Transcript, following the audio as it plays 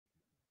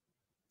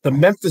The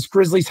Memphis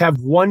Grizzlies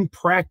have one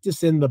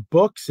practice in the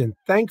books, and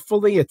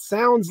thankfully, it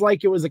sounds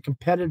like it was a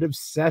competitive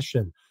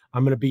session.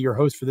 I'm going to be your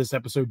host for this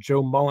episode,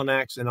 Joe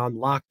Mullinax, and on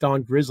Locked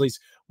On Grizzlies,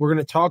 we're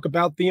going to talk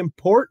about the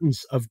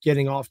importance of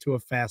getting off to a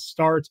fast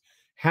start,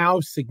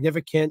 how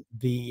significant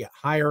the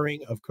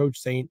hiring of Coach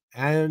St.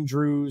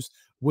 Andrews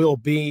will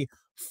be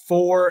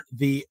for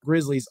the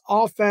Grizzlies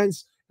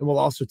offense, and we'll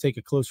also take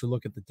a closer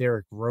look at the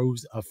Derrick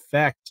Rose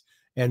effect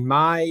and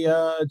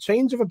my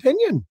change of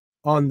opinion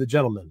on the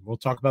gentleman. We'll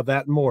talk about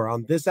that and more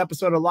on this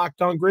episode of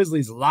Locked On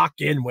Grizzlies. Lock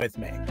in with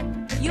me.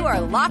 You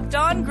are Locked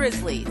On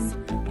Grizzlies,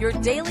 your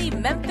daily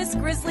Memphis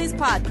Grizzlies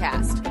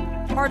podcast,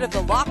 part of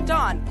the Locked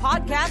On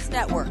Podcast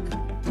Network,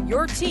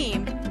 your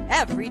team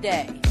every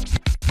day.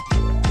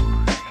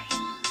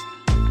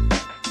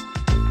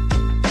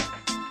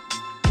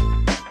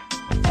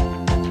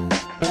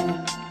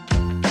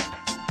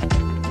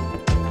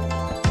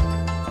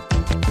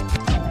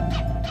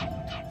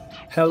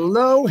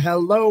 Hello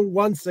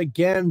once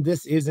again.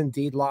 This is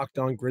indeed Locked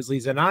On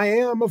Grizzlies, and I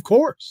am, of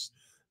course,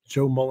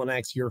 Joe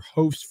Mullinax, your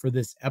host for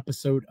this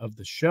episode of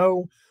the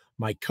show.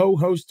 My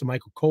co-host,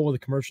 Michael Cole of the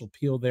Commercial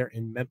Appeal there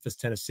in Memphis,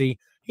 Tennessee.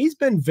 He's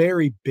been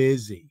very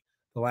busy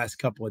the last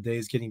couple of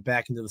days getting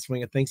back into the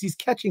swing of things. He's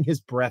catching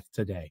his breath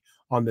today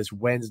on this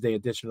Wednesday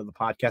edition of the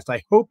podcast.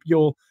 I hope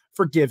you'll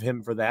forgive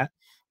him for that.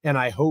 And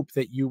I hope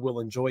that you will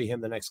enjoy him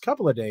the next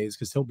couple of days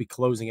because he'll be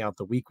closing out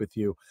the week with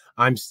you.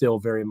 I'm still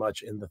very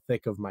much in the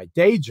thick of my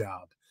day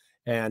job,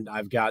 and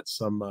I've got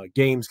some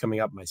games coming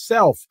up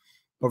myself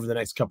over the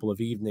next couple of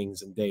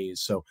evenings and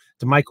days. So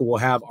DeMichael will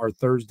have our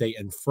Thursday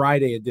and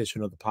Friday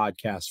edition of the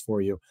podcast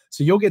for you.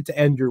 So you'll get to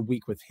end your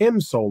week with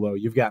him solo.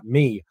 You've got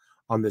me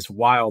on this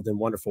wild and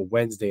wonderful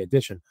Wednesday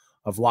edition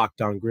of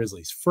Locked On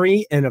Grizzlies,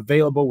 free and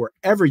available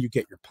wherever you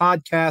get your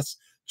podcasts.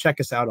 Check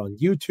us out on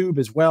YouTube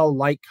as well.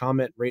 Like,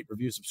 comment, rate,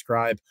 review,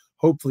 subscribe.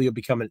 Hopefully you'll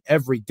become an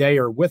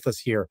everydayer with us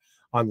here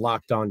on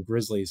Locked On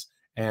Grizzlies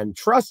and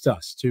trust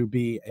us to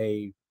be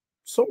a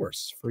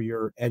source for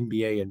your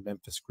NBA and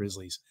Memphis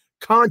Grizzlies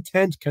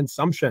content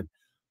consumption.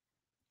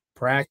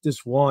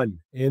 Practice one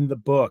in the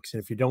books.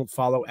 And if you don't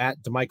follow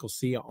at DeMichael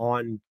C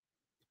on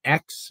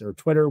X or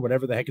Twitter,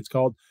 whatever the heck it's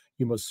called,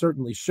 you most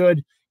certainly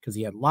should, because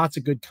he had lots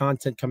of good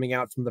content coming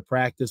out from the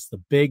practice.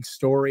 The big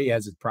story,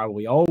 as it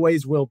probably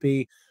always will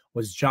be,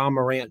 was Joe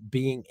Morant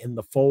being in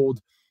the fold.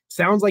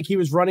 Sounds like he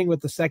was running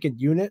with the second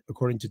unit,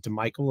 according to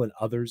DeMichael and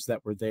others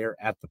that were there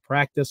at the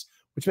practice,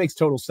 which makes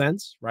total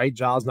sense, right?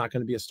 Ja's not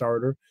going to be a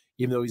starter,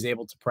 even though he's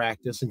able to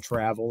practice and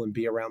travel and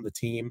be around the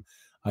team.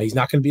 He's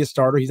not going to be a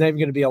starter. He's not even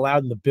going to be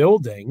allowed in the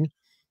building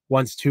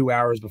once 2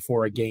 hours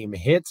before a game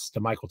hits.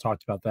 DeMichael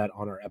talked about that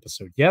on our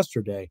episode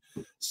yesterday.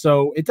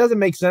 So it doesn't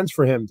make sense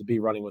for him to be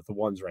running with the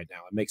ones right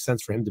now. It makes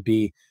sense for him to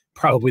be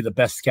probably the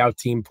best scout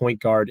team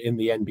point guard in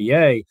the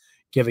NBA,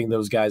 giving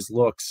those guys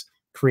looks,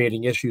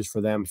 creating issues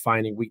for them,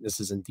 finding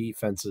weaknesses in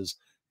defenses,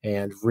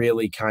 and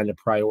really kind of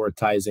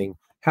prioritizing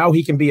how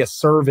he can be a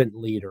servant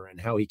leader and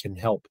how he can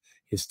help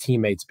his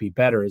teammates be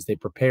better as they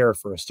prepare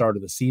for a start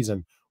of the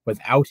season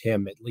without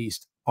him, at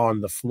least on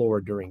the floor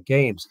during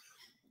games.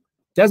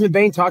 Desmond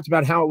Bane talked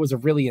about how it was a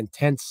really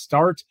intense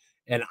start,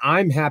 and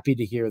I'm happy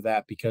to hear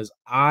that because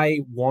I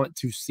want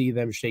to see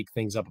them shake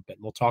things up a bit.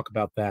 And we'll talk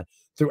about that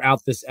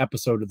throughout this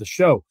episode of the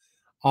show.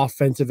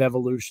 Offensive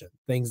evolution,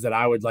 things that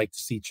I would like to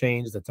see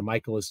change that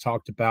DeMichael has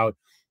talked about,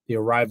 the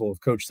arrival of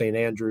Coach St.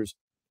 Andrews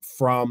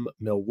from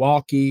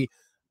Milwaukee,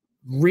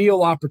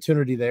 real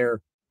opportunity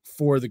there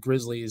for the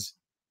Grizzlies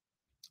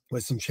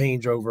with some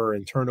changeover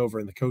and turnover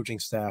in the coaching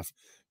staff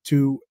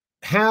to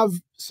have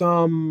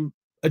some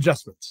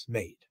adjustments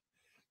made.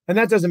 And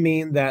that doesn't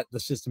mean that the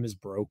system is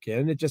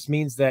broken. It just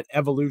means that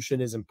evolution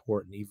is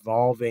important.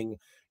 Evolving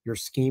your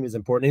scheme is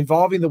important.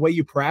 Evolving the way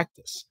you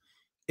practice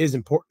is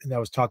important. That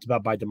was talked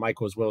about by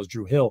DeMichael as well as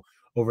Drew Hill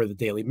over the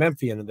Daily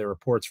Memphian and their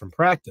reports from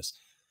practice.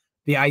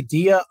 The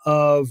idea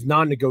of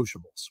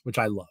non-negotiables, which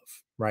I love,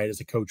 right? As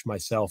a coach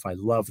myself, I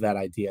love that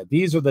idea.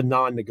 These are the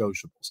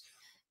non-negotiables.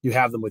 You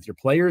have them with your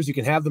players. You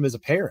can have them as a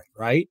parent,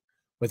 right?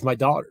 With my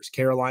daughters,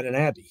 Caroline and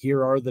Abby.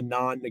 Here are the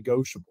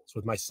non-negotiables.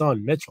 With my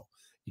son, Mitchell,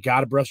 you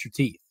got to brush your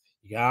teeth.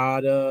 You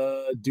got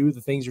to do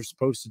the things you're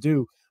supposed to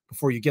do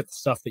before you get the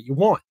stuff that you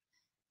want.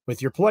 With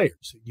your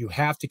players, you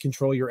have to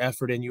control your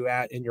effort and your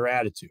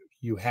attitude.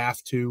 You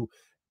have to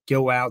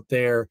go out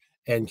there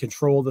and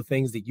control the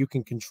things that you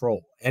can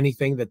control.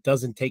 Anything that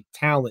doesn't take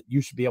talent, you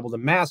should be able to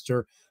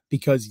master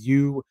because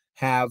you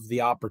have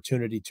the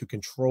opportunity to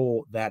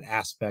control that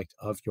aspect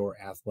of your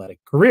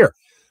athletic career.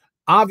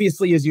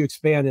 Obviously, as you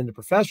expand into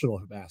professional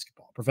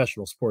basketball,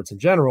 professional sports in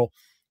general,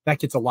 that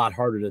gets a lot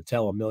harder to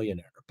tell a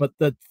millionaire. But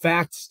the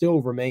fact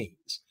still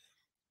remains,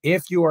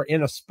 if you are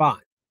in a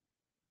spot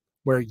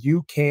where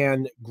you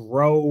can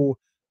grow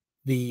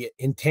the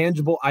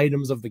intangible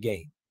items of the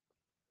game,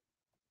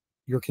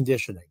 your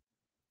conditioning,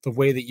 the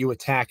way that you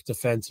attack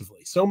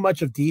defensively. So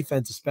much of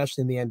defense,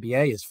 especially in the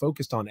NBA, is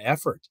focused on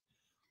effort,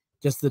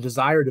 just the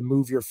desire to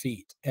move your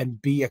feet and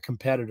be a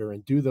competitor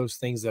and do those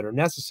things that are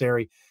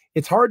necessary.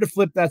 It's hard to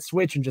flip that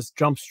switch and just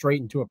jump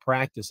straight into a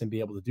practice and be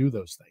able to do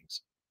those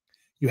things.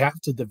 You have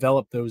to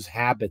develop those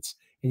habits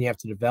and you have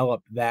to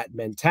develop that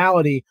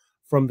mentality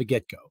from the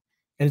get-go.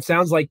 And it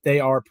sounds like they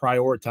are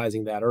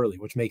prioritizing that early,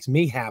 which makes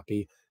me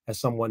happy as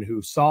someone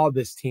who saw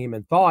this team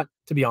and thought,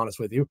 to be honest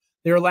with you,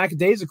 they were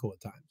lackadaisical at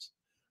times.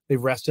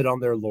 They've rested on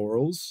their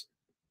laurels,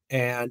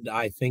 and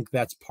I think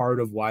that's part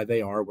of why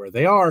they are where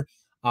they are.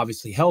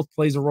 Obviously, health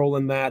plays a role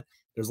in that.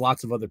 There's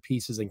lots of other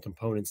pieces and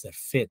components that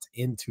fit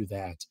into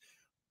that.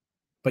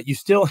 But you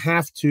still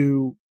have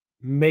to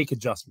make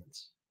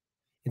adjustments.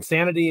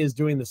 Insanity is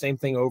doing the same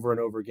thing over and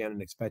over again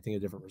and expecting a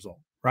different result,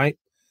 right?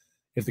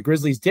 If the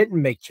Grizzlies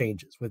didn't make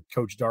changes with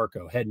Coach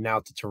Darko heading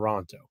out to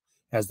Toronto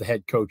as the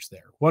head coach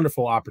there,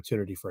 wonderful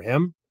opportunity for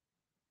him.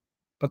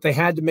 But they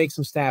had to make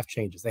some staff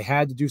changes. They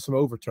had to do some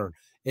overturn.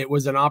 It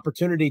was an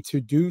opportunity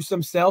to do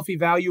some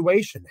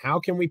self-evaluation.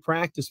 How can we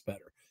practice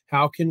better?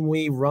 How can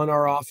we run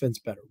our offense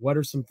better? What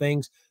are some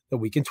things that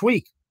we can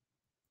tweak?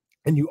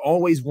 And you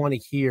always want to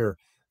hear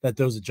that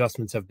those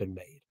adjustments have been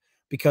made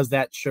because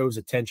that shows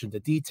attention to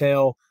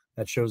detail.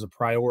 That shows a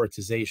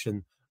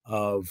prioritization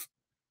of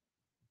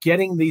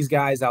getting these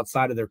guys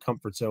outside of their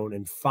comfort zone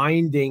and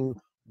finding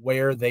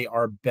where they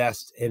are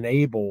best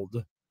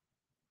enabled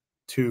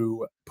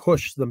to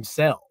push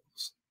themselves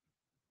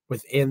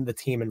within the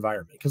team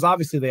environment. Because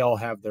obviously they all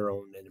have their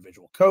own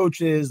individual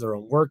coaches, their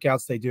own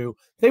workouts they do.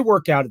 They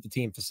work out at the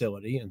team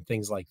facility and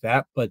things like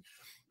that. But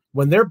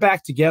when they're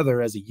back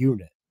together as a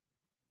unit,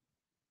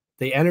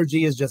 the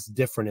energy is just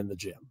different in the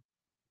gym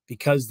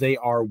because they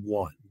are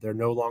one. They're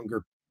no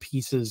longer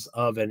pieces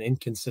of an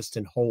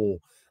inconsistent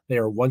whole. They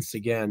are once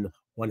again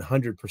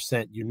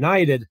 100%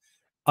 united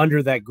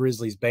under that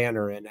Grizzlies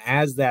banner. And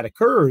as that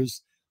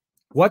occurs,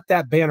 what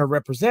that banner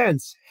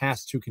represents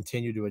has to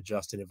continue to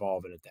adjust and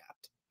evolve and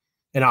adapt.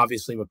 And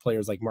obviously with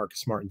players like Marcus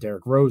Smart and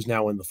Derrick Rose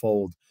now in the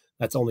fold,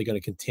 that's only going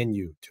to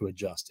continue to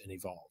adjust and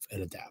evolve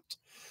and adapt.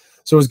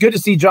 So it was good to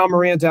see John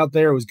Morant out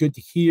there. It was good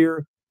to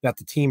hear that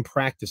the team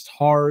practiced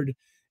hard.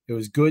 It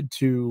was good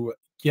to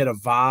get a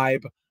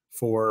vibe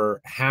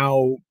for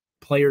how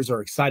players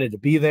are excited to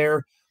be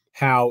there,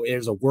 how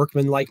there's a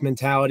workman-like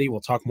mentality.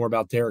 We'll talk more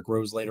about Derrick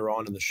Rose later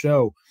on in the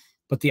show,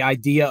 but the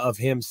idea of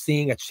him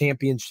seeing a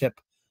championship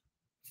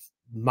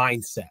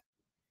mindset.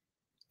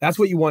 That's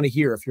what you want to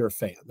hear if you're a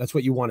fan. That's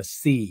what you want to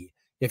see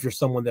if you're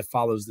someone that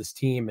follows this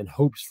team and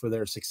hopes for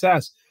their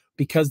success,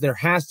 because there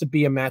has to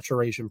be a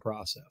maturation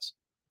process.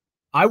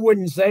 I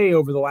wouldn't say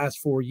over the last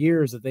 4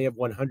 years that they have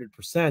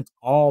 100%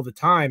 all the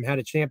time had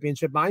a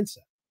championship mindset.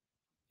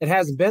 It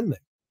hasn't been there.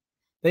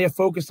 They have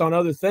focused on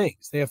other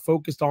things. They have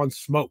focused on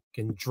smoke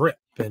and drip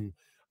and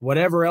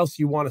whatever else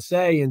you want to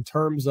say in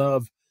terms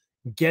of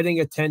getting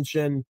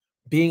attention,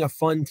 being a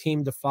fun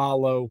team to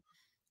follow.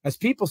 As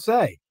people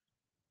say,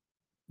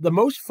 the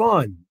most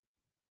fun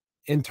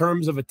in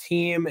terms of a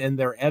team and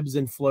their ebbs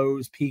and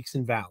flows, peaks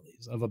and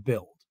valleys of a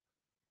build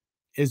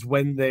is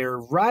when they're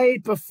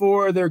right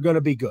before they're going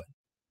to be good,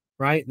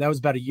 right? That was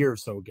about a year or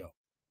so ago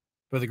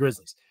for the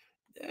Grizzlies.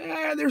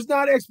 There's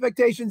not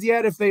expectations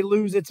yet. If they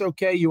lose, it's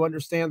okay. You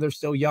understand they're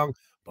still young,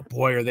 but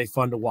boy, are they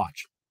fun to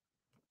watch.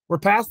 We're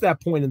past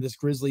that point in this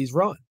Grizzlies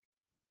run.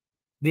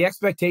 The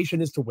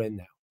expectation is to win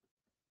now.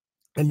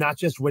 And not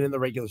just win in the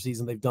regular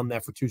season. They've done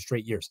that for 2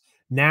 straight years.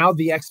 Now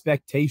the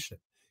expectation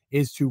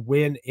is to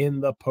win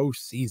in the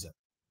postseason.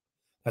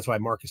 That's why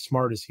Marcus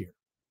Smart is here.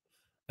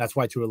 That's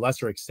why, to a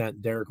lesser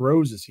extent, Derrick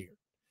Rose is here.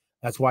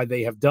 That's why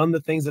they have done the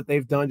things that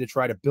they've done to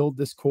try to build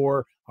this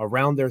core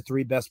around their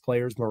 3 best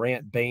players,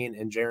 Morant, Bane,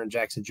 and Jaren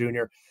Jackson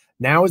Jr.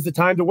 Now is the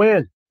time to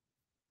win.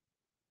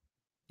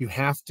 You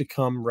have to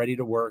come ready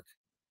to work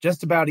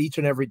just about each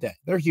and every day.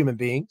 They're human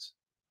beings.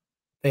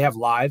 They have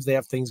lives. They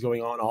have things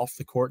going on off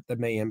the court that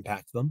may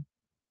impact them.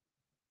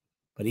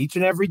 But each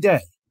and every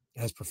day,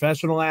 as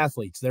professional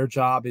athletes, their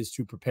job is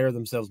to prepare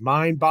themselves,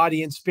 mind,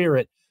 body, and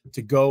spirit,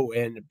 to go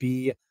and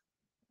be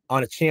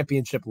on a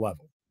championship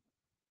level.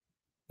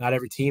 Not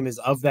every team is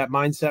of that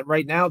mindset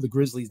right now. The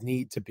Grizzlies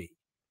need to be.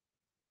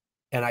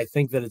 And I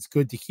think that it's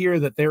good to hear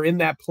that they're in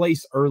that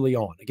place early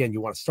on. Again, you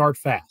want to start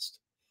fast.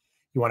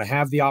 You want to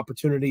have the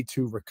opportunity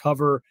to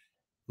recover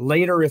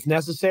later if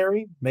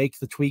necessary, make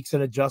the tweaks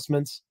and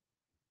adjustments.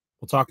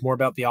 We'll talk more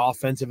about the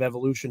offensive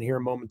evolution here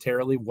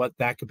momentarily, what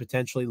that could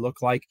potentially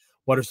look like.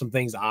 What are some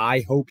things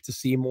I hope to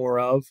see more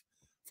of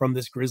from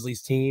this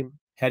Grizzlies team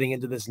heading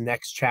into this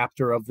next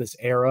chapter of this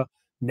era,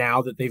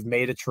 now that they've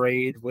made a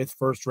trade with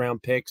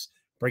first-round picks,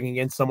 bringing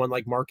in someone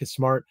like Marcus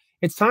Smart.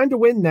 It's time to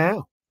win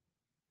now.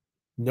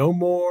 No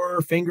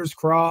more fingers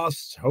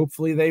crossed.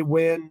 Hopefully they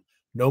win.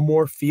 No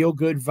more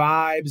feel-good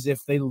vibes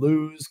if they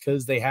lose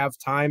because they have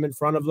time in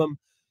front of them.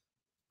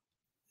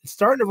 It's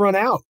starting to run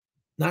out.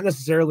 Not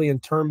necessarily in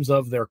terms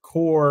of their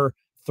core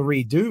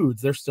 3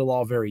 dudes. They're still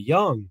all very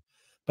young.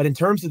 But in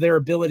terms of their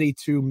ability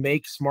to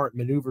make smart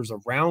maneuvers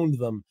around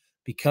them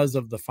because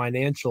of the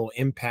financial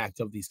impact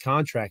of these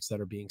contracts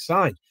that are being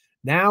signed,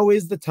 now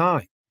is the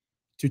time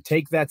to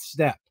take that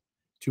step,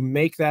 to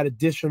make that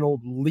additional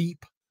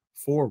leap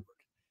forward.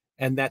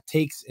 And that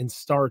takes and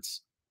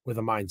starts with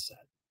a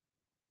mindset.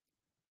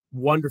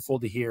 Wonderful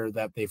to hear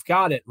that they've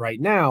got it right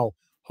now.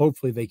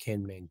 Hopefully they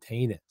can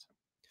maintain it.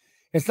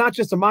 It's not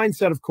just a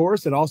mindset, of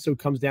course. It also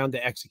comes down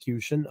to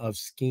execution of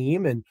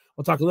scheme. And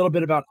we'll talk a little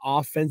bit about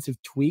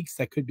offensive tweaks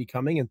that could be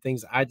coming and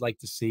things I'd like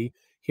to see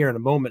here in a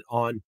moment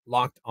on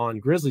Locked On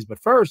Grizzlies. But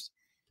first,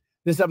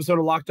 this episode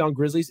of Locked On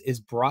Grizzlies is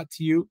brought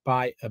to you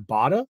by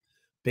Ibotta.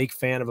 Big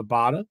fan of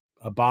Ibotta.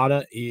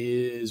 Ibotta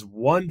is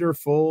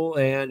wonderful.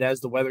 And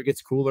as the weather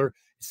gets cooler,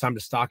 it's time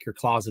to stock your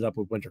closet up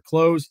with winter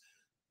clothes.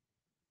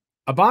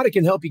 Ibotta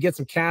can help you get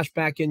some cash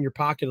back in your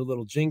pocket, a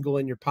little jingle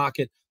in your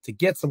pocket to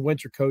get some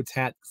winter coats,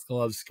 hats,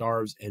 gloves,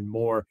 scarves, and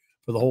more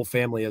for the whole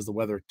family as the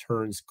weather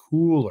turns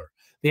cooler.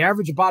 The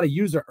average Ibotta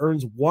user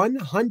earns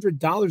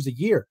 $100 a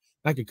year.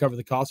 That could cover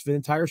the cost of an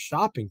entire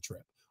shopping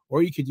trip.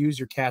 Or you could use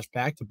your cash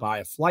back to buy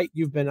a flight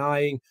you've been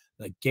eyeing,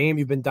 a game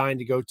you've been dying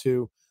to go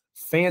to,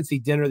 fancy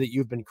dinner that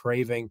you've been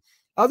craving.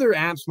 Other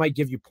apps might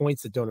give you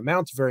points that don't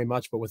amount to very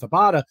much, but with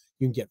Ibotta,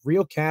 you can get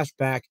real cash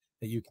back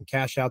that you can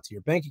cash out to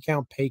your bank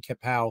account,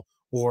 PayPal,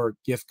 or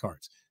gift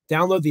cards.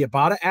 Download the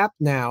Ibotta app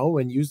now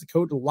and use the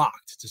code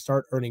LOCKED to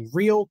start earning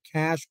real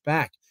cash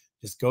back.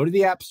 Just go to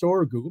the App Store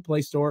or Google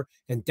Play Store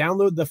and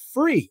download the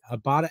free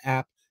Ibotta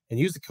app and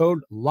use the code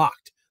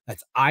LOCKED.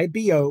 That's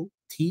IBOTTA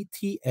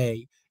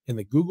in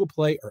the Google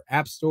Play or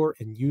App Store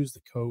and use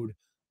the code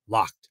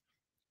LOCKED.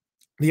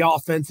 The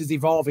offense is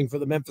evolving for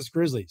the Memphis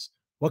Grizzlies.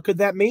 What could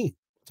that mean?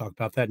 We'll talk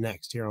about that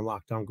next here on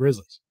Locked On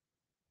Grizzlies.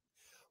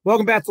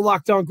 Welcome back to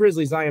Locked On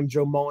Grizzlies. I am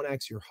Joe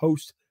Mullinax, your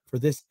host for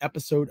this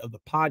episode of the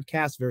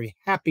podcast. Very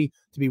happy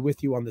to be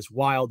with you on this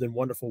wild and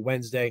wonderful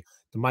Wednesday.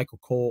 To Michael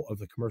Cole of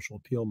the Commercial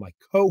Appeal, my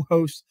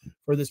co-host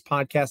for this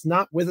podcast,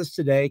 not with us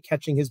today,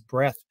 catching his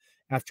breath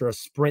after a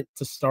sprint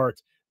to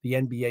start the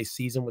NBA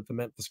season with the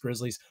Memphis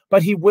Grizzlies,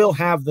 but he will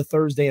have the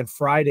Thursday and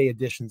Friday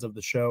editions of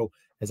the show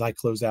as I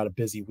close out a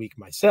busy week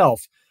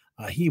myself.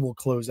 He will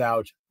close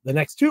out the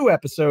next two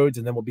episodes,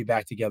 and then we'll be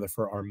back together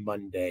for our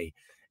Monday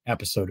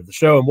episode of the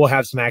show, and we'll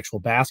have some actual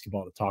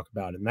basketball to talk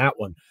about in that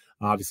one.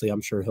 Obviously,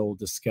 I'm sure he'll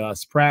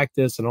discuss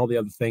practice and all the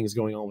other things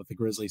going on with the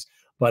Grizzlies.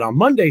 But on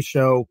Monday's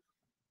show,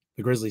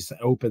 the Grizzlies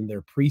open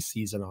their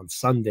preseason on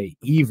Sunday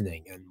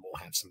evening, and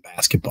we'll have some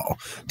basketball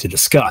to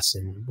discuss.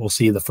 And we'll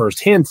see the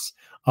first hints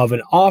of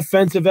an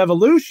offensive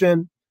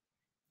evolution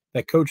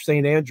that Coach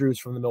St. Andrews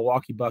from the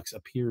Milwaukee Bucks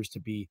appears to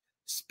be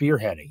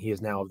spearheading. He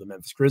is now of the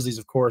Memphis Grizzlies,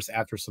 of course,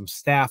 after some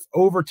staff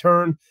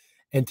overturn.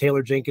 And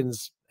Taylor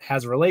Jenkins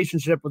has a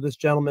relationship with this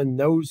gentleman,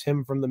 knows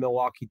him from the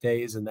Milwaukee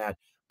days and that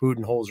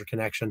Budenholzer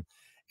connection.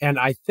 And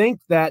I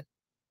think that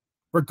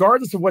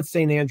regardless of what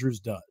St.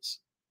 Andrews does,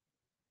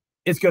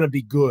 it's going to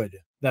be good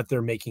that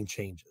they're making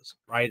changes,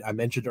 right? I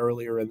mentioned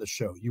earlier in the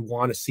show, you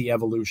want to see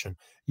evolution.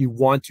 You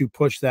want to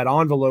push that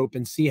envelope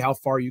and see how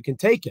far you can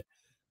take it.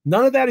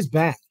 None of that is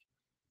bad.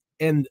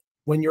 And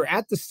when you're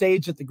at the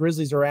stage that the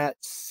Grizzlies are at,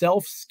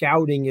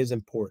 self-scouting is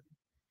important.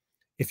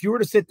 If you were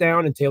to sit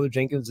down, and Taylor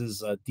Jenkins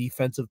is a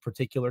defensive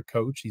particular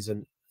coach, he's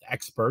an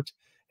expert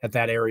at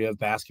that area of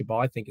basketball.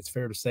 I think it's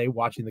fair to say,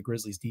 watching the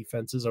Grizzlies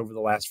defenses over the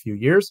last few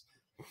years,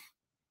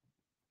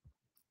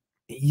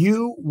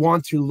 you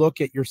want to look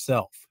at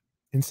yourself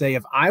and say,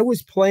 if I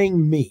was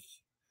playing me,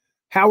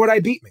 how would I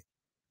beat me,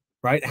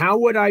 right? How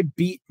would I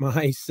beat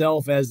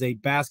myself as a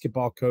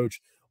basketball coach?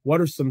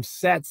 What are some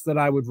sets that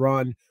I would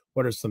run?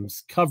 What are some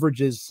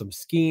coverages, some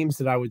schemes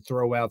that I would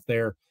throw out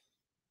there?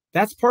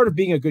 That's part of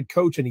being a good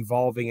coach and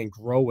evolving and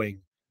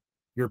growing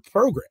your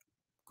program,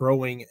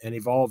 growing and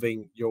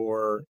evolving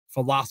your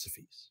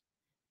philosophies.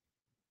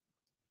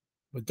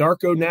 With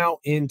Darko now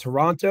in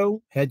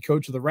Toronto, head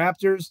coach of the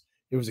Raptors,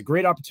 it was a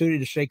great opportunity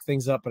to shake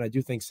things up, and I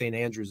do think St.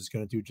 Andrews is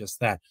going to do just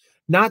that.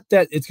 Not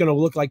that it's going to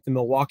look like the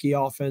Milwaukee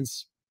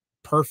offense,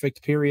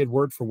 perfect period,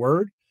 word for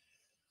word,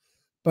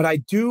 but I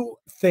do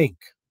think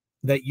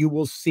that you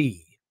will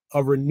see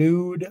a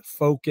renewed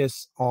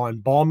focus on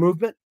ball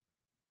movement,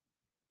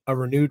 a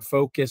renewed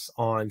focus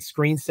on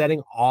screen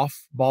setting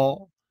off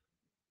ball,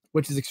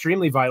 which is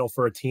extremely vital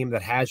for a team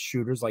that has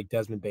shooters like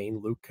Desmond Bane,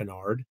 Luke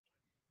Kennard.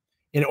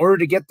 In order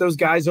to get those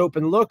guys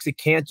open looks, it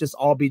can't just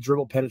all be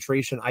dribble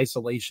penetration,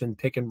 isolation,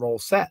 pick and roll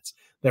sets.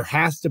 There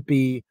has to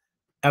be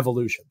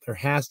evolution. There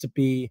has to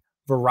be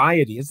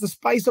variety. It's the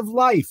spice of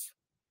life.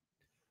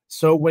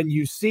 So when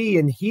you see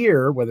and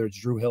hear, whether it's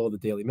Drew Hill of the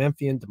Daily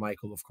Memphian,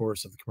 DeMichael, of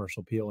course, of the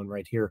Commercial Appeal, and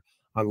right here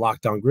on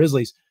Locked On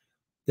Grizzlies,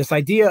 this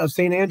idea of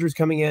St. Andrews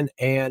coming in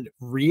and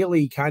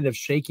really kind of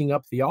shaking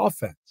up the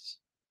offense.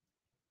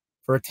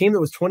 For a team that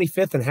was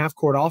 25th in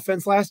half-court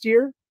offense last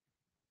year,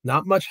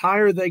 not much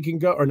higher they can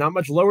go, or not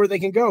much lower they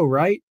can go,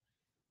 right?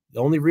 The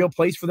only real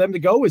place for them to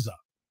go is up.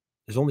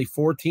 There's only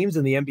 4 teams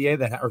in the NBA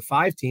that are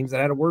 5 teams that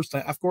had a worse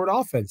half-court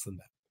offense than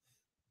them.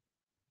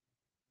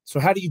 So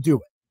how do you do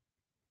it?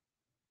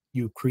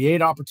 You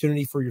create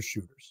opportunity for your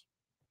shooters.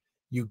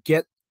 You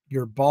get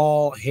your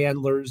ball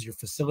handlers, your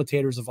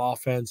facilitators of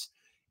offense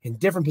in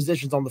different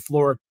positions on the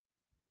floor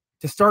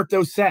to start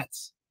those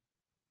sets.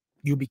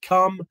 You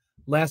become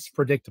less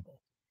predictable.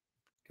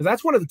 Because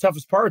that's one of the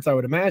toughest parts, I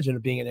would imagine,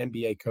 of being an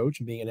NBA coach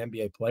and being an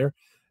NBA player.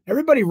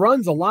 Everybody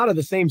runs a lot of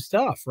the same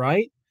stuff,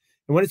 right?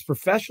 And when it's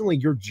professionally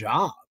your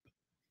job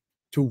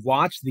to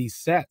watch these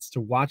sets,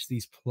 to watch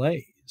these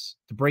plays,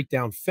 to break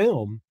down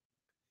film,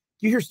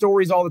 You hear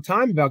stories all the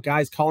time about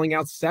guys calling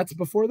out sets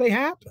before they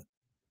happen.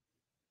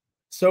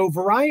 So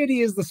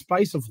variety is the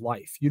spice of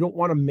life. You don't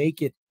want to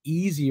make it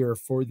easier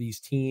for these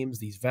teams,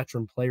 these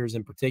veteran players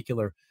in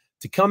particular,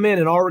 to come in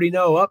and already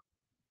know,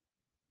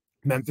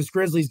 Memphis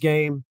Grizzlies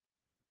game.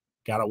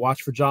 Got to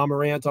watch for Joe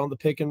Morant on the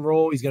pick and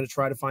roll. He's going to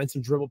try to find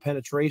some dribble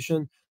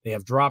penetration. They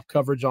have drop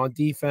coverage on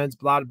defense,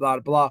 blah, blah,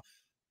 blah.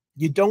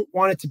 You don't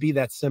want it to be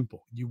that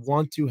simple. You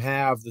want to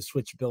have the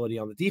switchability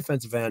on the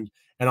defensive end.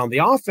 And on the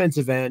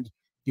offensive end,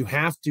 you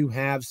have to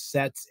have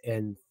sets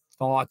and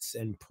thoughts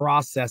and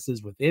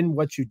processes within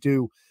what you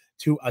do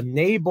to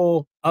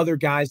enable other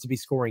guys to be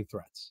scoring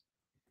threats.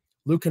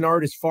 Luke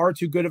Kennard is far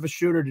too good of a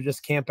shooter to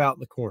just camp out in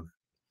the corner.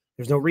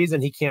 There's no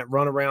reason he can't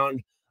run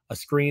around a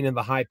screen in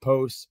the high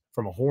post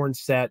from a horn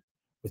set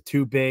with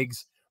two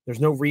bigs. There's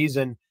no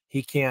reason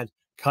he can't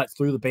cut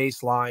through the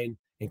baseline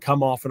and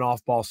come off an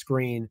off-ball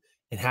screen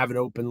and have an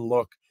open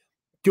look.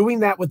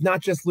 Doing that with not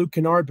just Luke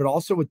Kennard, but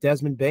also with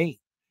Desmond Bane.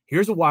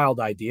 Here's a wild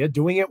idea,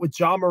 doing it with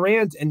Ja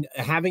Morant and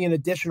having an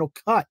additional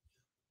cut,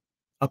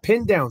 a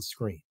pin down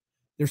screen.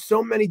 There's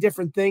so many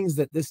different things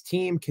that this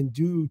team can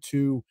do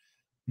to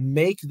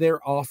make their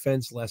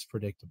offense less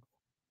predictable,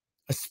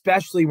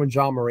 especially when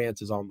Ja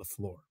Morant is on the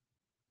floor.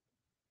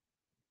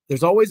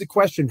 There's always a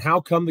question,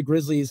 how come the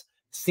Grizzlies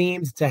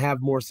seemed to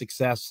have more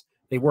success?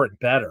 They weren't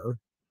better,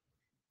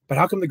 but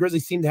how come the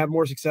Grizzlies seemed to have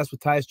more success with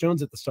Tyus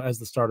Jones as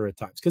the starter at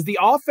times? Because the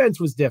offense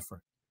was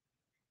different.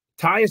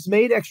 Tyus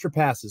made extra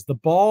passes. The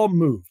ball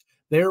moved.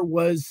 There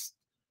was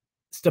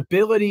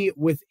stability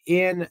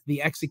within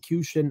the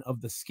execution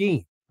of the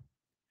scheme.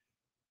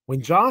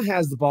 When Ja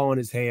has the ball in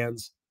his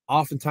hands,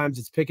 oftentimes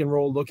it's pick and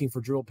roll looking for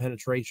dribble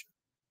penetration.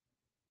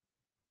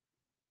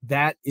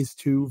 That is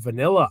too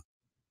vanilla.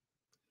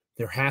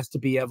 There has to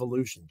be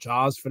evolution.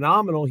 Ja's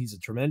phenomenal. He's a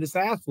tremendous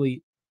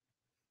athlete,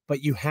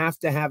 but you have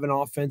to have an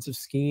offensive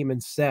scheme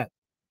and set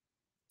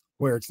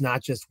where it's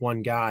not just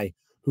one guy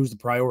who's the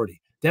priority.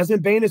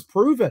 Desmond Bane has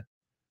proven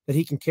that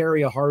he can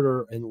carry a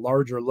harder and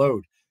larger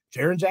load.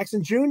 Jaren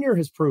Jackson Jr.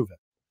 has proven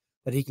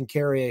that he can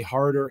carry a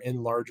harder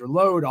and larger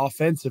load,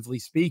 offensively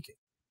speaking.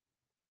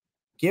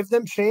 Give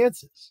them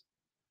chances.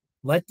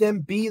 Let them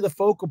be the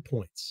focal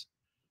points.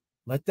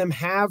 Let them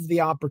have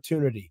the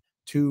opportunity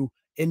to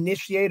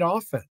initiate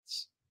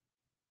offense.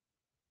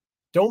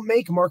 Don't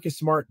make Marcus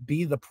Smart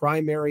be the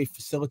primary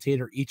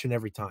facilitator each and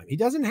every time. He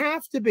doesn't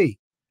have to be.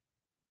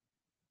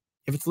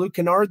 If it's Luke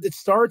Kennard that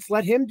starts,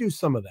 let him do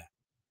some of that.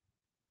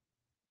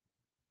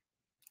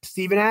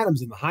 Steven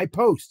Adams in the high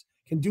post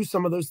can do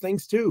some of those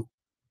things too.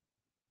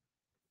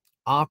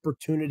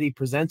 Opportunity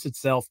presents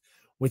itself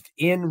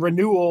within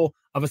renewal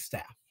of a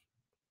staff.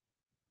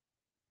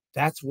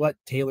 That's what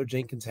Taylor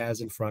Jenkins has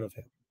in front of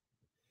him.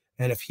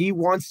 And if he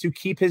wants to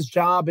keep his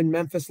job in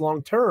Memphis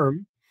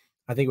long-term,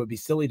 I think it would be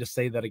silly to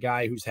say that a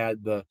guy who's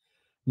had the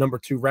number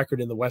 2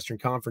 record in the Western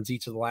Conference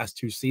each of the last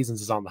 2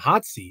 seasons is on the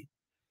hot seat.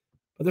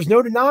 But there's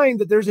no denying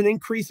that there's an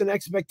increase in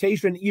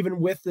expectation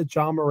even with the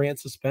Ja Morant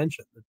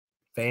suspension. The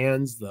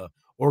fans, the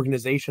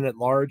organization at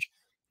large,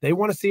 they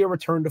want to see a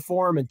return to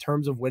form in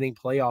terms of winning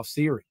playoff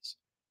series.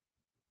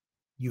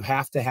 You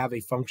have to have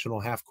a functional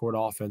half-court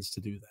offense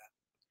to do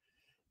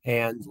that.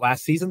 And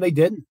last season they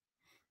didn't.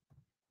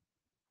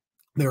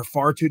 They're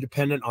far too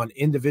dependent on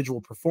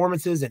individual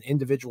performances and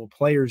individual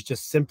players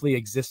just simply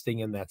existing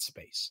in that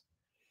space.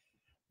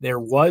 There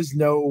was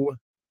no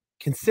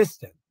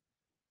consistent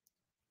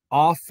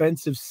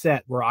offensive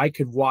set where I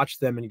could watch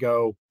them and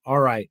go, all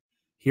right,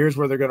 here's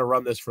where they're going to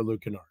run this for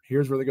Luke Kennard.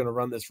 Here's where they're going to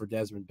run this for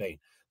Desmond Bane.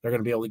 They're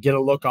going to be able to get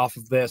a look off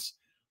of this.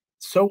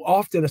 So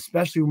often,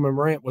 especially when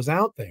Morant was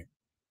out there,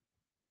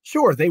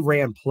 sure, they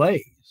ran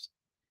plays,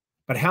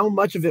 but how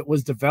much of it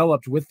was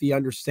developed with the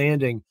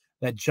understanding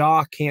that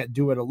Ja can't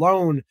do it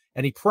alone,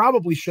 and he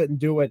probably shouldn't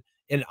do it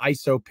in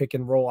ISO pick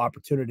and roll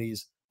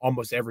opportunities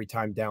almost every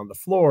time down the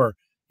floor,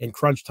 in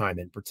crunch time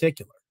in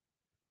particular.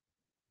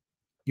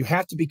 You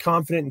have to be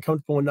confident and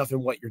comfortable enough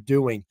in what you're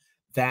doing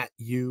that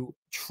you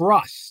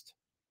trust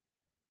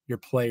your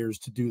players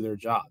to do their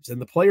jobs.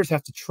 And the players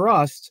have to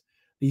trust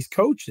these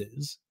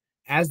coaches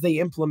as they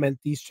implement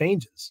these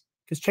changes,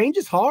 because change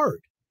is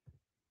hard,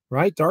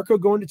 right? Darko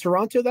going to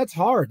Toronto, that's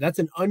hard. That's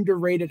an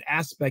underrated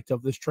aspect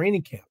of this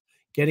training camp.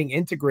 Getting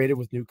integrated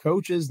with new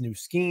coaches, new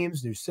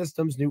schemes, new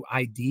systems, new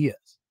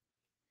ideas.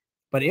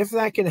 But if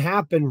that can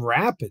happen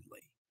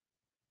rapidly,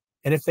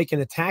 and if they can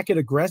attack it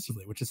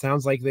aggressively, which it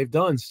sounds like they've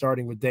done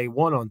starting with day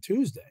 1 on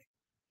Tuesday,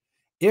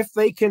 if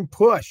they can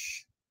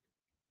push,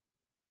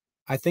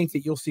 I think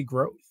that you'll see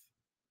growth.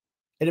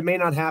 And it may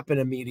not happen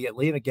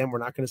immediately. And again, we're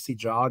not going to see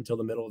Ja until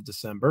the middle of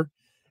December.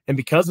 And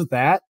because of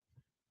that,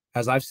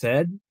 as I've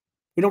said,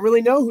 we don't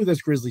really know who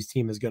this Grizzlies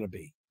team is going to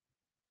be.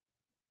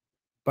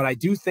 But I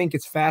do think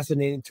it's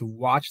fascinating to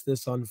watch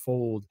this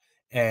unfold.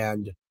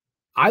 And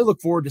I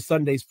look forward to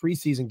Sunday's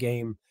preseason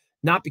game,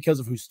 not because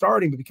of who's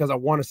starting, but because I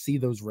want to see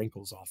those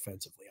wrinkles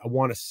offensively. I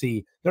want to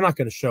see, they're not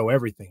going to show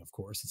everything, of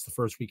course. It's the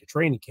first week of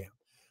training camp.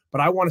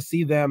 But I want to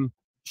see them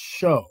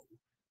show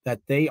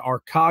that they are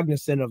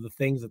cognizant of the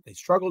things that they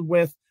struggled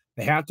with.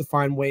 They have to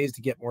find ways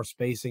to get more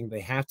spacing.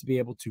 They have to be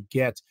able to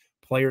get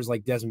players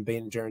like Desmond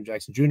Bane and Jaren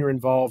Jackson Jr.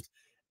 involved.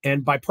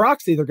 And by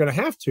proxy, they're going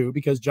to have to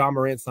because John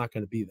Morant's not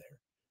going to be there.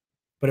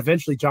 But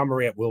eventually, John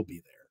Morant will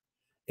be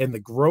there. And the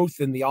growth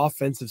in the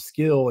offensive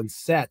skill and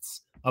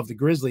sets of the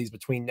Grizzlies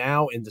between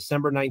now and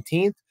December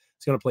 19th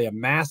is going to play a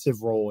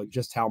massive role in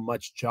just how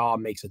much Ja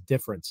makes a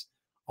difference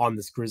on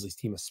this Grizzlies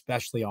team,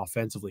 especially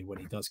offensively when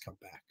he does come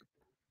back.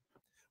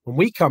 When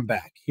we come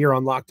back here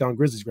on Locked On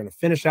Grizzlies, we're going to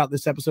finish out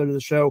this episode of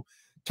the show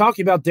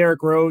talking about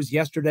Derrick Rose.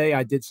 Yesterday,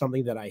 I did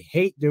something that I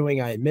hate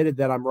doing. I admitted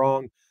that I'm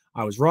wrong.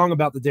 I was wrong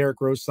about the Derrick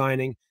Rose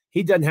signing.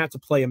 He doesn't have to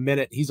play a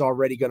minute. He's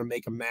already going to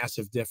make a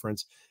massive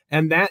difference.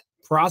 And that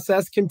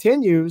process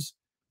continues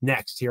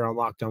next here on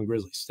Locked On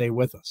Grizzlies. Stay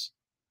with us.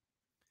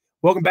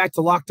 Welcome back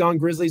to Locked On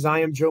Grizzlies. I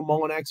am Joe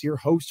Mullinax, your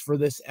host for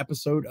this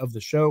episode of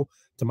the show.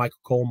 To Michael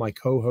Cole, my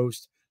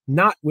co-host,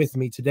 not with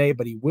me today,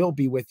 but he will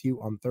be with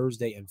you on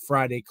Thursday and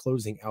Friday,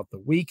 closing out the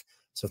week.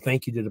 So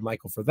thank you to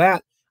Michael for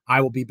that.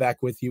 I will be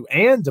back with you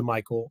and to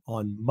Michael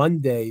on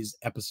Monday's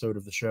episode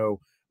of the show,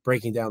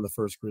 breaking down the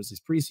first Grizzlies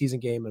preseason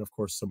game, and of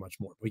course, so much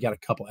more. We got a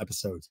couple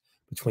episodes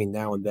between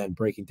now and then,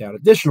 breaking down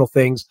additional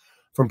things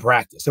from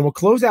practice. And we'll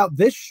close out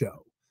this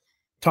show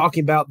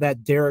talking about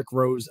that Derrick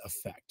Rose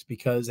effect,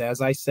 because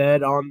as I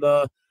said on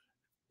the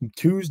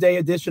Tuesday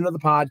edition of the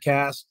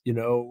podcast, you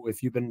know,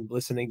 if you've been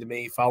listening to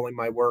me, following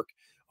my work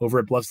over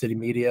at Bluff City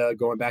Media,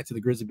 going back to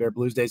the Grizzly Bear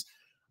Blues days,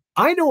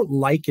 I don't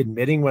like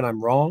admitting when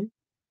I'm wrong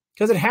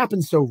because it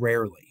happens so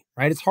rarely,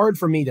 right? It's hard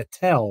for me to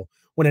tell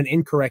when an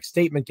incorrect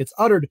statement gets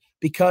uttered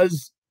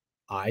because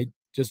I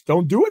just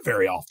don't do it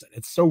very often.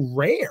 It's so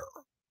rare,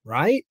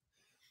 right?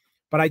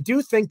 But I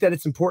do think that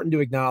it's important to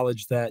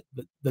acknowledge that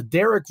the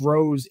Derrick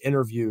Rose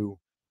interview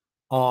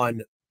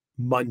on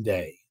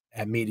Monday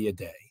at Media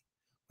Day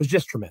was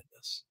just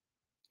tremendous.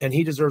 And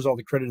he deserves all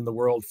the credit in the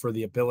world for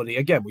the ability.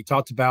 Again, we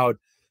talked about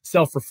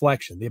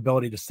self-reflection, the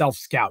ability to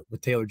self-scout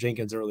with Taylor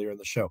Jenkins earlier in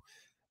the show.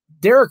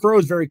 Derrick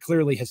Rose very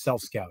clearly has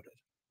self-scouted.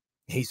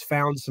 He's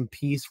found some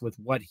peace with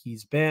what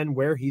he's been,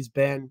 where he's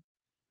been,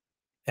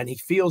 and he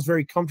feels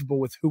very comfortable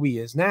with who he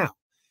is now.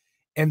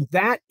 And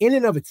that in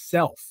and of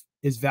itself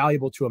is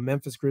valuable to a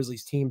Memphis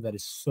Grizzlies team that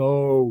is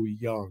so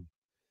young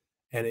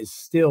and is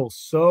still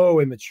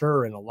so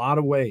immature in a lot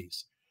of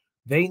ways.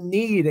 They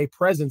need a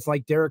presence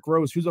like Derrick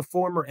Rose, who's a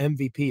former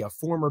MVP, a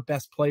former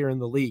best player in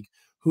the league,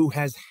 who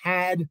has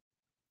had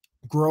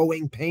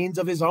growing pains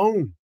of his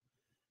own.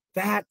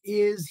 That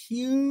is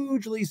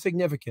hugely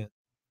significant.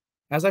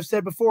 As I've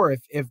said before,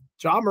 if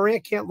Ja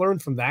Morant can't learn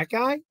from that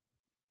guy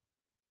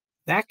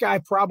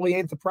probably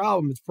ain't the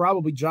problem. It's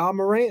probably Ja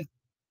Morant.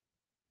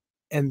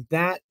 And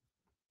that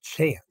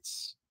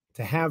chance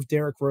to have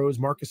Derrick Rose,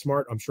 Marcus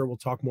Smart, I'm sure we'll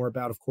talk more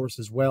about, of course,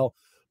 as well.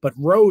 But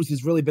Rose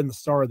has really been the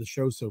star of the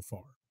show so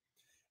far.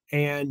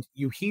 And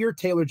you hear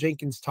Taylor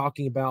Jenkins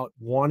talking about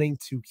wanting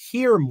to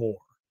hear more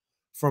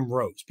from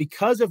Rose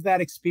because of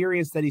that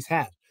experience that he's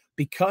had,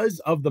 because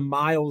of the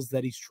miles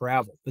that he's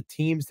traveled, the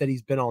teams that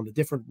he's been on, the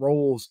different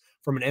roles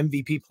from an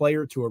MVP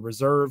player to a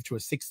reserve to a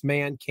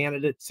six-man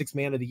candidate, six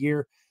man of the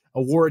year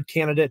award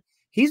candidate.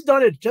 He's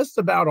done it just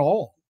about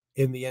all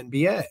in the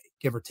NBA,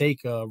 give or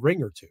take a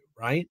ring or two,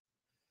 right?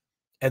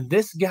 And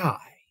this guy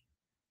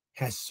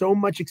has so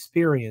much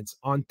experience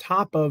on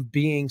top of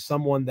being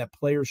someone that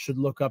players should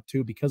look up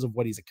to because of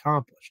what he's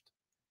accomplished.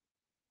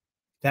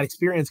 That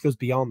experience goes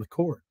beyond the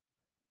court.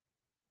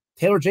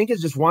 Taylor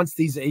Jenkins just wants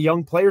these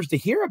young players to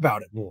hear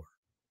about it more.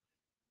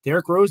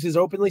 Derrick Rose has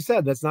openly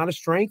said that's not a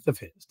strength of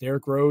his.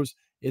 Derrick Rose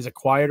is a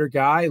quieter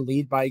guy,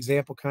 lead by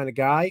example kind of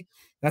guy.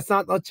 That's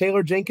not what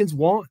Taylor Jenkins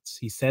wants.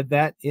 He said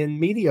that in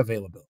media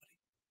availability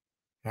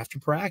after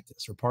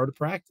practice or part of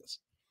practice.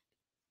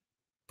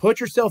 Put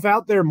yourself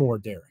out there more,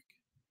 Derrick.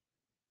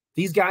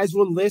 These guys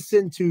will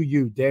listen to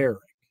you, Derrick.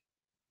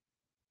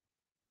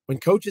 When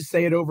coaches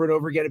say it over and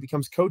over again, it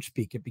becomes coach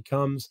speak. It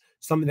becomes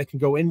something that can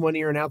go in one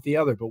ear and out the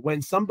other. But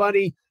when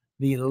somebody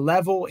the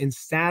level and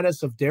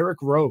status of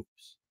Derrick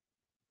Rose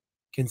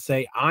can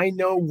say, I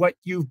know what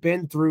you've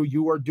been through.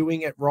 You are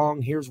doing it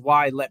wrong. Here's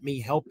why. Let me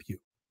help you.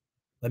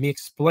 Let me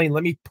explain.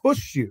 Let me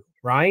push you,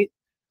 right?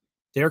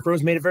 Derrick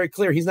Rose made it very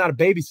clear. He's not a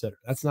babysitter.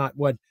 That's not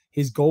what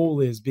his goal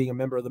is being a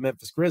member of the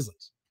Memphis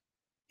Grizzlies.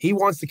 He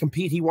wants to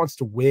compete. He wants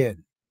to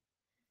win.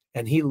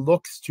 And he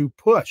looks to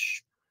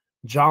push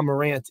Ja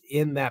Morant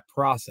in that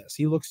process.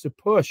 He looks to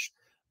push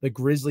the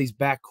Grizzlies'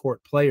 backcourt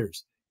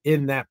players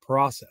in that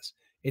process.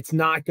 It's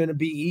not going to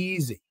be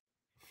easy.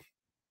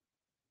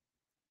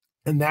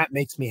 And that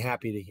makes me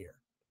happy to hear.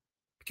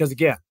 Because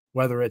again,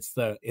 whether it's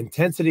the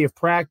intensity of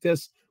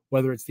practice,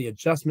 whether it's the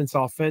adjustments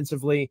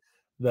offensively,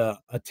 the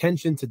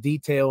attention to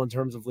detail in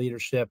terms of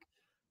leadership,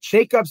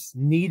 shakeups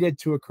needed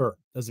to occur.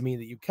 Doesn't mean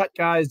that you cut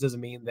guys, doesn't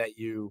mean that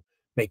you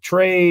make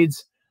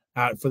trades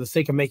for the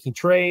sake of making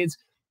trades.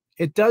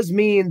 It does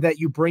mean that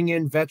you bring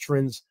in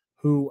veterans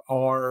who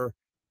are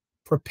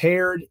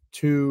prepared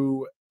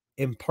to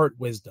impart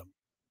wisdom.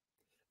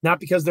 Not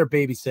because they're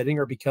babysitting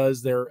or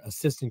because they're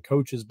assistant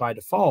coaches by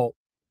default.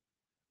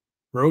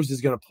 Rose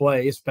is going to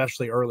play,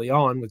 especially early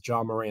on with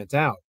Ja Morant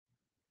out.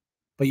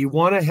 But you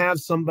want to have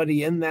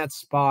somebody in that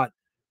spot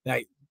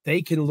that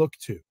they can look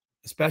to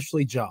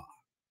especially Ja,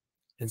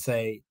 and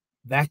say,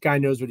 that guy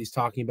knows what he's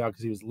talking about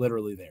because he was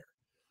literally there.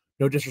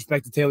 No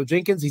disrespect to Taylor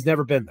Jenkins. He's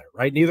never been there,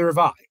 right? Neither have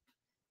I.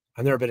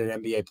 I've never been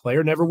an NBA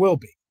player, never will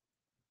be.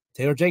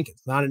 Taylor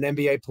Jenkins, not an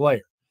NBA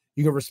player.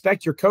 You can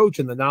respect your coach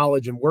and the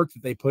knowledge and work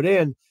that they put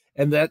in,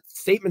 and that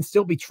statement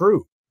still be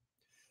true.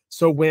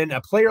 So when a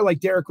player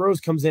like Derrick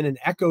Rose comes in and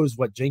echoes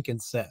what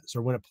Jenkins says,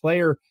 or when a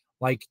player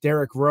like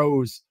Derrick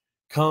Rose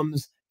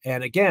comes,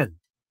 and again,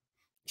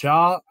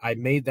 Ja, I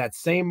made that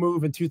same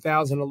move in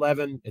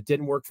 2011. It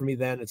didn't work for me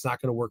then. It's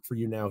not going to work for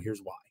you now.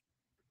 Here's why.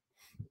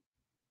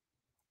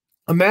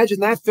 Imagine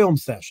that film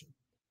session.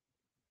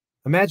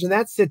 Imagine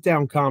that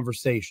sit-down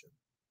conversation.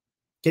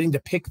 Getting to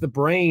pick the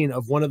brain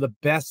of one of the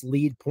best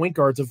lead point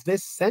guards of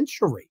this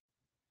century.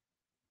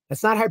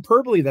 That's not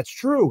hyperbole. That's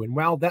true. And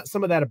while that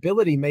some of that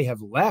ability may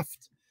have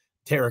left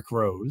Derrick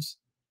Rose,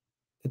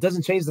 it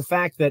doesn't change the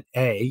fact that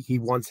A, he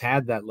once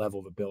had that level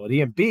of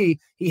ability, and B,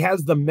 he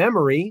has the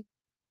memory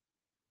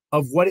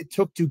of what it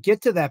took to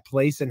get to that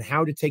place and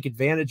how to take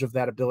advantage of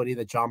that ability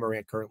that Ja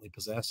Morant currently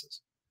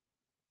possesses.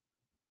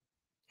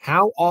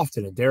 How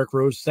often, and Derrick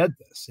Rose said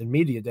this in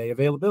media day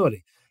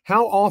availability,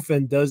 how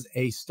often does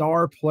a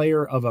star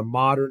player of a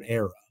modern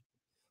era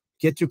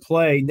get to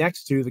play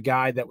next to the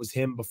guy that was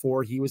him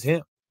before he was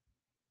him?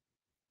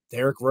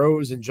 Derrick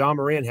Rose and Ja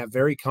Morant have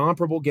very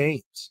comparable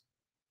games.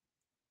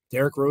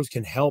 Derrick Rose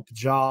can help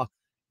Ja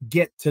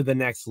get to the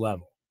next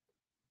level.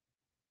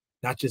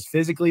 Not just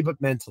physically, but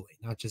mentally.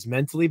 Not just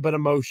mentally, but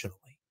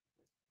emotionally.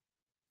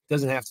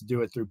 Doesn't have to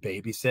do it through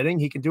babysitting.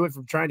 He can do it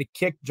from trying to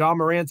kick Ja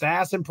Morant's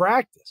ass in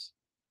practice.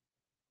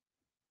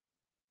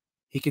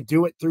 He can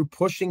do it through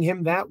pushing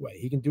him that way.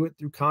 He can do it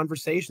through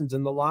conversations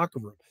in the locker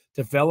room,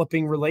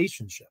 developing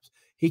relationships.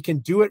 He can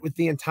do it with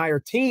the entire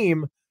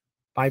team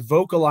by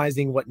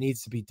vocalizing what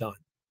needs to be done.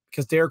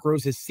 Because Derrick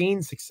Rose has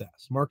seen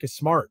success. Marcus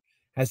Smart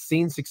has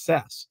seen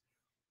success.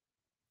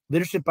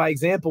 Leadership by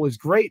example is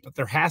great, but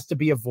there has to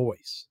be a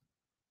voice.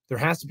 There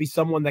has to be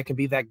someone that can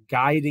be that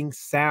guiding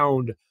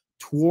sound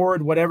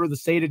toward whatever the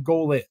stated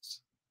goal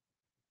is.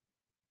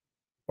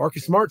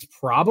 Marcus Smart's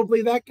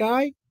probably that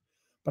guy,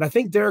 but I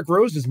think Derrick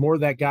Rose is more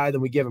that guy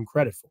than we give him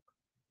credit for.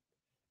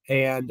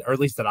 Or at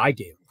least that I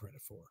gave him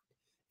credit for.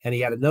 And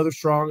he had another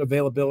strong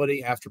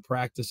availability after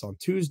practice on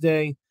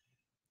Tuesday,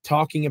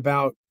 talking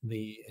about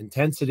the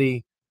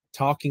intensity,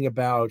 talking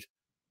about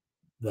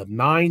the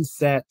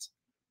mindset.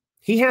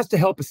 He has to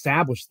help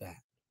establish that.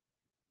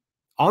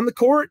 On the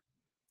court,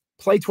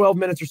 play 12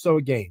 minutes or so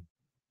a game.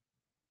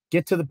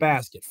 Get to the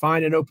basket.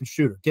 Find an open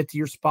shooter. Get to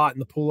your spot in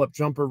the pull-up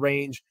jumper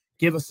range.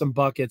 Give us some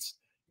buckets.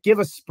 Give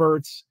us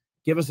spurts.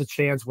 Give us a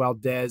chance while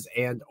Dez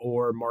and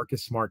or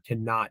Marcus Smart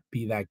cannot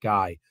be that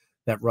guy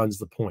that runs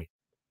the point.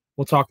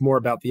 We'll talk more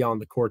about the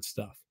on-the-court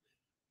stuff.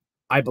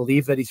 I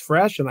believe that he's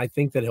fresh, and I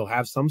think that he'll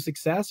have some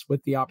success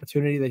with the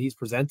opportunity that he's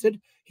presented.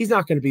 He's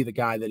not going to be the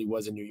guy that he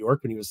was in New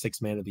York when he was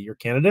Sixth Man of the Year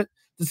candidate.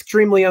 It's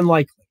extremely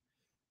unlikely.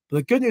 But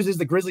the good news is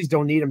the Grizzlies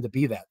don't need him to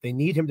be that. They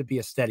need him to be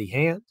a steady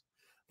hand.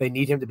 They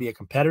need him to be a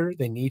competitor.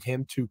 They need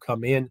him to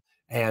come in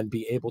and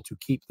be able to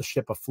keep the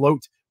ship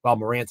afloat while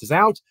Morant is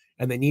out.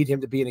 And they need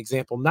him to be an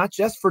example, not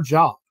just for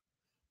Ja,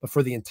 but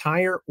for the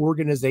entire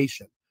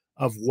organization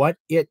of what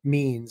it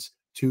means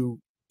to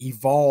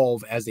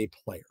evolve as a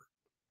player.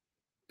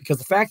 Because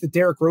the fact that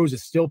Derrick Rose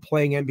is still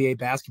playing NBA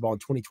basketball in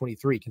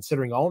 2023,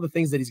 considering all the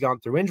things that he's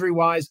gone through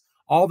injury-wise,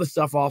 all the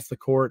stuff off the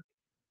court,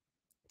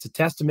 it's a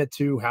testament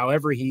to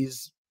however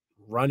he's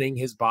running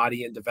his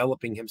body and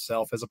developing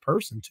himself as a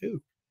person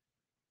too.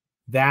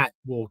 That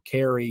will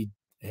carry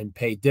and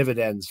pay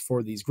dividends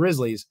for these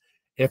Grizzlies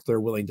if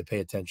they're willing to pay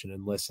attention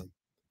and listen.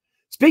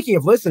 Speaking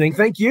of listening,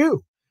 thank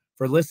you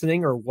for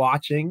listening or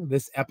watching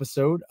this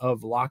episode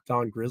of Locked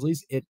On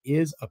Grizzlies. It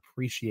is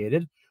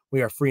appreciated.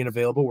 We are free and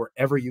available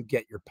wherever you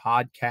get your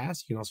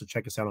podcasts. You can also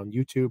check us out on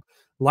YouTube.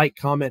 Like,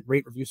 comment,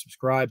 rate, review,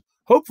 subscribe.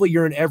 Hopefully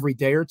you're an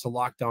everydayer to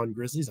Locked On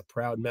Grizzlies, a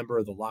proud member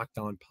of the Locked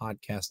On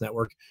Podcast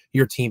Network,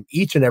 your team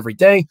each and every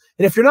day.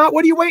 And if you're not,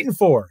 what are you waiting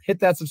for? Hit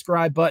that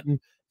subscribe button.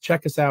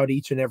 Check us out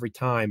each and every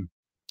time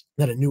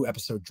that a new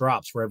episode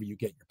drops, wherever you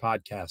get your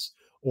podcasts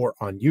or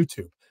on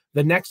YouTube.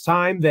 The next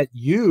time that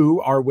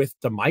you are with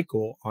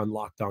DeMichael on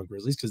Locked On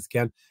Grizzlies, because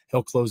again,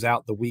 he'll close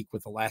out the week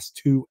with the last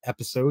 2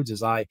 episodes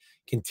as I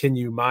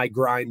continue my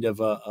grind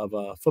of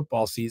a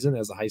football season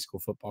as a high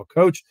school football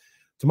coach.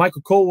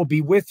 DeMichael Cole will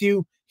be with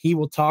you. He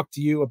will talk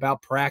to you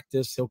about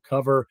practice. He'll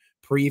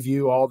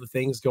preview all the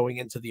things going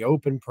into the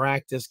open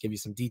practice, give you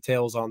some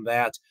details on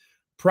that.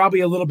 Probably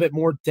a little bit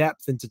more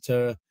depth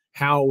into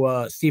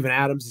how Steven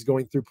Adams is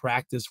going through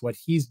practice, what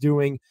he's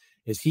doing.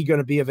 Is he going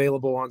to be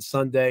available on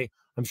Sunday?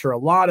 I'm sure a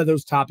lot of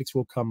those topics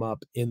will come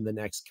up in the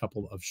next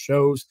couple of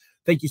shows.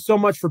 Thank you so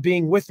much for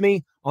being with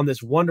me on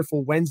this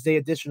wonderful Wednesday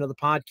edition of the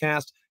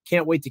podcast.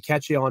 Can't wait to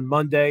catch you on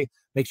Monday.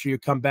 Make sure you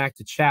come back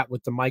to chat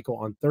with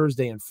DeMichael on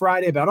Thursday and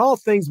Friday about all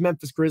things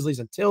Memphis Grizzlies.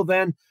 Until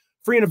then,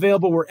 free and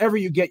available wherever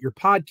you get your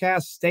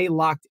podcasts. Stay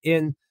locked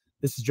in.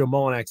 This is Joe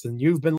Mullinax, and you've been